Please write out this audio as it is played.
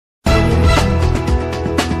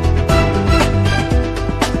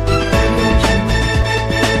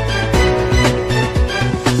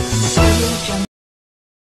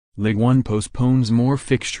Ligue 1 postpones more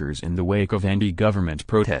fixtures in the wake of anti-government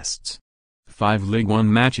protests. 5 Ligue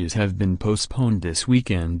 1 matches have been postponed this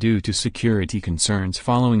weekend due to security concerns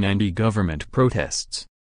following anti-government protests.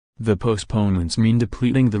 The postponements mean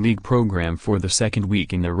depleting the league program for the second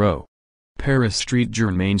week in a row. Paris St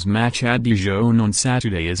Germain's match at Dijon on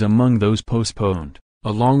Saturday is among those postponed,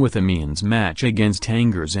 along with Amiens' match against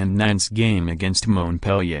Angers and Nantes' game against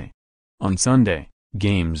Montpellier. On Sunday,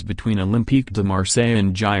 games between Olympique de Marseille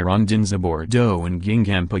and Girondins of Bordeaux and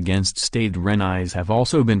Guingamp against Stade Rennais have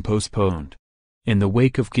also been postponed. In the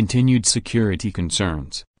wake of continued security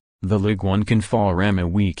concerns, the Ligue 1 Conforama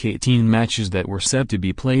Week 18 matches that were set to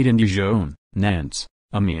be played in Dijon, Nantes,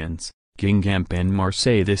 Amiens, Guingamp and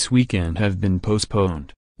Marseille this weekend have been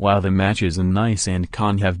postponed, while the matches in Nice and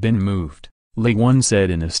Caen have been moved, Ligue 1 said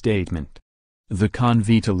in a statement. The Caen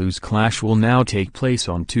v Toulouse clash will now take place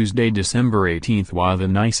on Tuesday, December 18, while the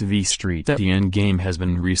Nice v Saint-Etienne game has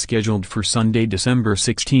been rescheduled for Sunday, December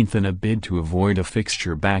 16 in a bid to avoid a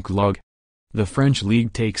fixture backlog. The French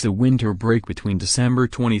Ligue takes a winter break between December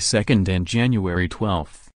 22 and January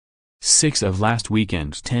 12. 6 of last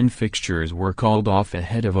weekend's 10 fixtures were called off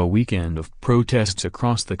ahead of a weekend of protests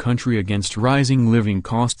across the country against rising living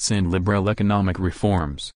costs and liberal economic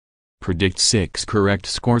reforms. Predict 6 correct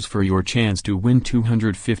scores for your chance to win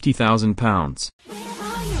 £250,000.